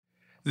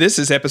This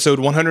is episode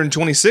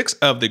 126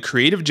 of The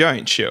Creative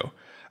Giant Show.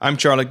 I'm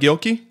Charlie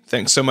Gilkey.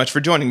 Thanks so much for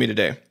joining me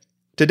today.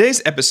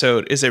 Today's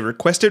episode is a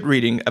requested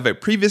reading of a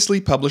previously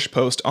published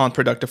post on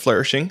Productive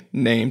Flourishing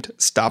named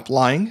Stop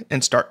Lying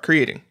and Start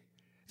Creating.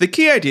 The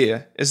key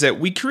idea is that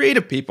we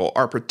creative people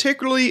are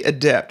particularly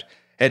adept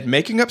at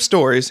making up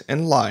stories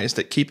and lies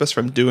that keep us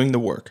from doing the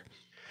work.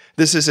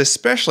 This is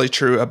especially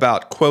true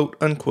about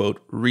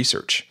quote-unquote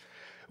research,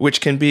 which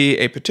can be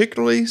a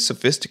particularly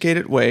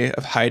sophisticated way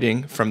of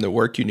hiding from the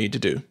work you need to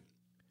do.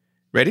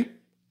 Ready?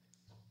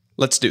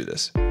 Let's do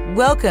this.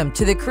 Welcome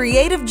to the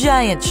Creative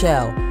Giant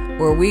Show,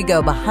 where we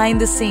go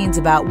behind the scenes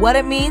about what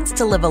it means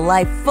to live a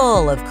life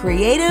full of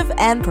creative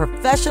and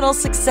professional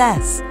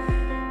success.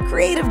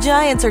 Creative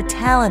giants are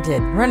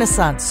talented,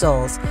 Renaissance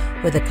souls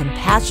with a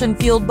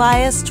compassion-fueled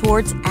bias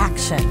towards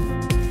action.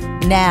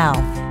 Now,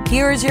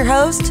 here is your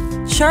host,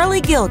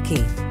 Charlie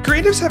Gilkey.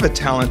 Creatives have a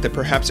talent that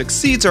perhaps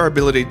exceeds our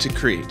ability to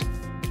create.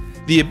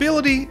 The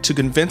ability to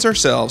convince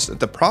ourselves that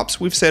the props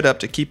we've set up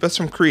to keep us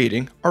from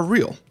creating are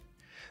real.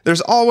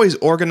 There's always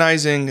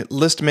organizing,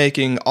 list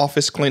making,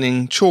 office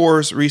cleaning,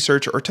 chores,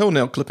 research, or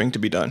toenail clipping to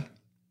be done.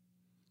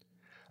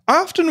 I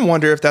often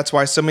wonder if that's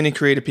why so many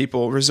creative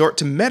people resort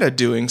to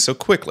meta-doing so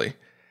quickly.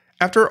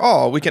 After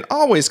all, we can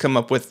always come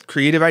up with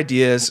creative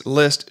ideas,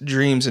 lists,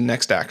 dreams, and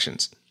next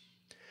actions.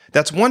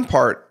 That's one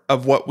part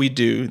of what we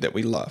do that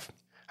we love.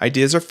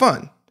 Ideas are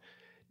fun.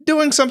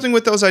 Doing something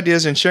with those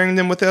ideas and sharing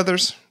them with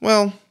others,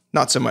 well,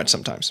 not so much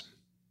sometimes.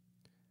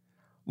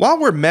 While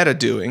we're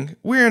meta-doing,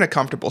 we're in a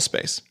comfortable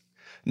space.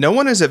 No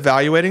one is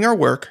evaluating our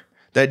work,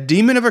 that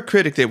demon of a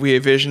critic that we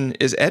envision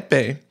is at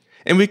bay,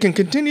 and we can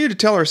continue to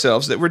tell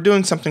ourselves that we're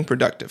doing something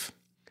productive.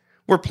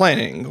 We're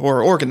planning,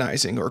 or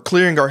organizing, or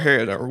clearing our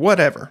head, or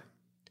whatever.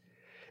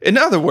 In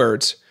other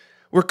words,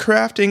 we're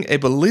crafting a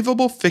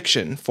believable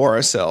fiction for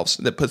ourselves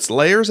that puts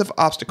layers of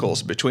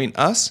obstacles between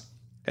us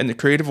and the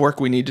creative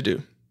work we need to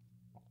do.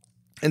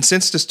 And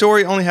since the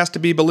story only has to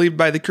be believed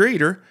by the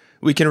creator,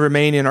 we can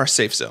remain in our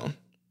safe zone.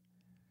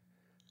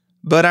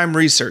 But I'm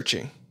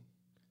researching.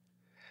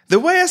 The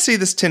way I see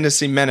this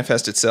tendency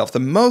manifest itself the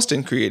most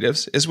in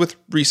creatives is with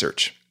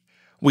research.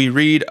 We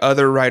read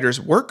other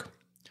writers' work,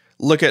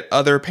 look at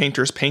other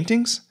painters'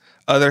 paintings,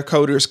 other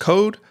coders'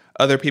 code,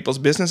 other people's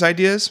business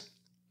ideas,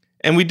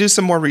 and we do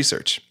some more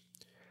research.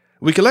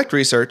 We collect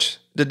research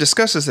that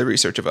discusses the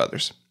research of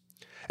others.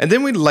 And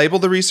then we label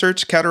the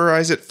research,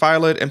 categorize it,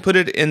 file it, and put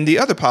it in the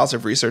other piles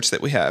of research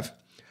that we have.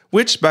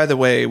 Which, by the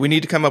way, we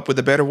need to come up with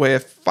a better way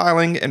of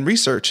filing and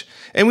research.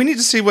 And we need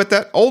to see what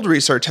that old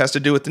research has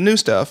to do with the new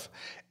stuff.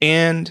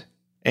 And.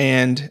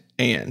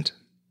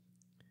 It's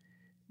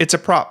a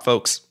prop,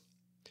 folks.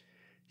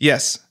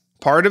 Yes,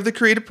 part of the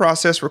creative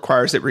process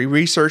requires that we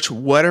research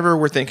whatever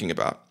we're thinking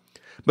about.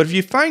 But if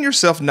you find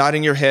yourself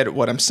nodding your head at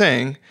what I'm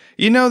saying,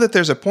 you know that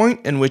there's a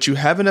point in which you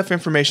have enough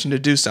information to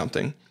do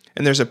something,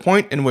 and there's a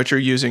point in which you're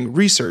using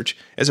research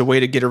as a way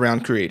to get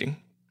around creating.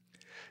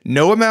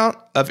 No amount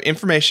of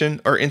information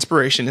or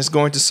inspiration is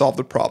going to solve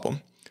the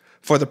problem,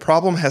 for the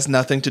problem has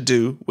nothing to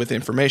do with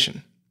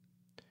information.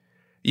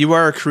 You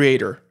are a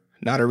creator,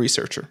 not a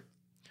researcher.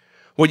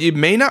 What you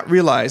may not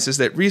realize is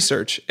that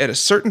research, at a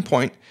certain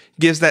point,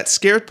 gives that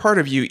scared part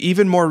of you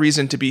even more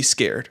reason to be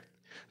scared.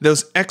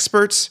 Those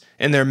experts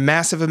and their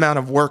massive amount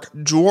of work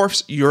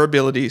dwarfs your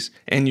abilities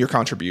and your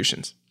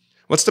contributions.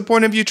 What's the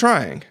point of you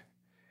trying?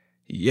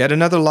 Yet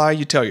another lie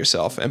you tell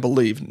yourself and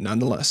believe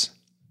nonetheless.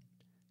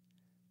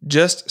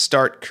 Just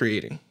start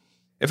creating.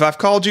 If I've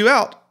called you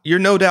out, you're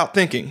no doubt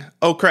thinking,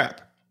 oh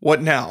crap,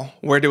 what now?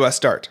 Where do I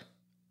start?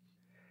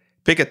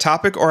 Pick a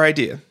topic or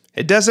idea.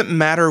 It doesn't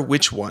matter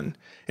which one,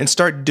 and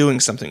start doing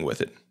something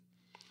with it.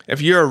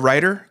 If you're a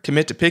writer,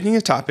 commit to picking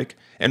a topic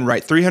and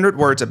write 300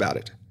 words about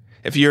it.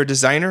 If you're a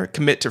designer,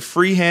 commit to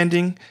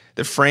freehanding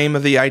the frame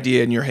of the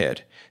idea in your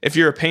head. If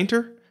you're a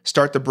painter,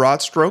 start the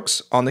broad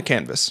strokes on the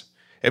canvas.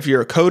 If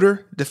you're a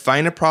coder,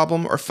 define a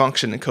problem or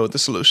function and code the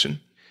solution.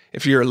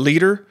 If you're a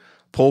leader,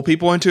 pull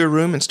people into a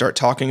room and start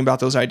talking about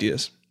those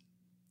ideas.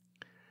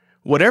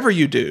 Whatever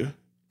you do,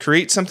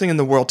 create something in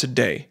the world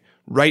today,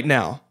 right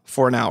now,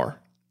 for an hour.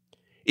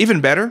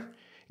 Even better,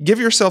 give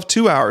yourself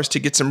 2 hours to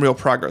get some real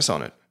progress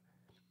on it.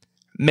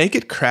 Make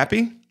it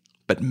crappy,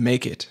 but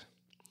make it.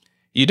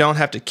 You don't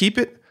have to keep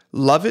it,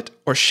 love it,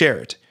 or share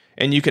it,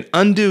 and you can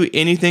undo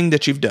anything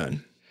that you've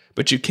done.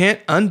 But you can't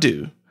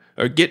undo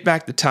or get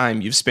back the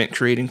time you've spent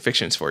creating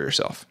fictions for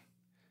yourself.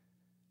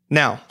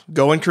 Now,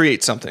 go and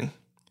create something.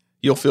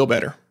 You'll feel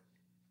better.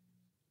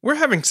 We're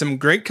having some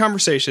great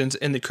conversations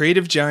in the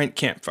Creative Giant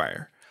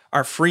Campfire,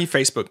 our free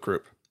Facebook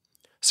group.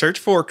 Search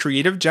for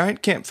Creative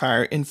Giant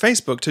Campfire in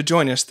Facebook to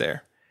join us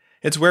there.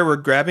 It's where we're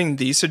grabbing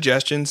these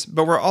suggestions,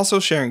 but we're also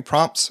sharing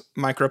prompts,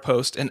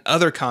 microposts, and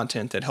other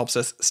content that helps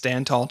us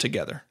stand tall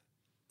together.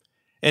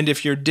 And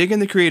if you're digging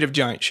the Creative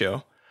Giant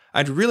Show,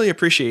 I'd really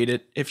appreciate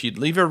it if you'd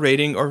leave a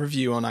rating or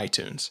review on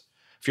iTunes.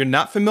 If you're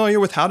not familiar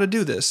with how to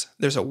do this,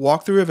 there's a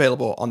walkthrough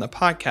available on the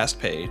podcast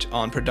page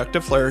on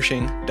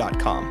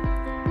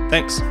productiveflourishing.com.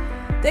 Thanks.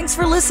 Thanks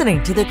for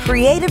listening to the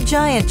Creative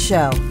Giant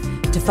Show.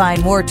 To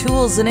find more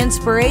tools and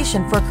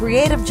inspiration for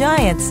creative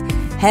giants,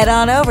 head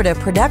on over to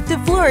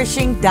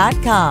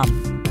productiveflourishing.com.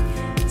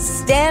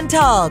 Stand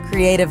tall,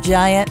 creative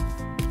giant.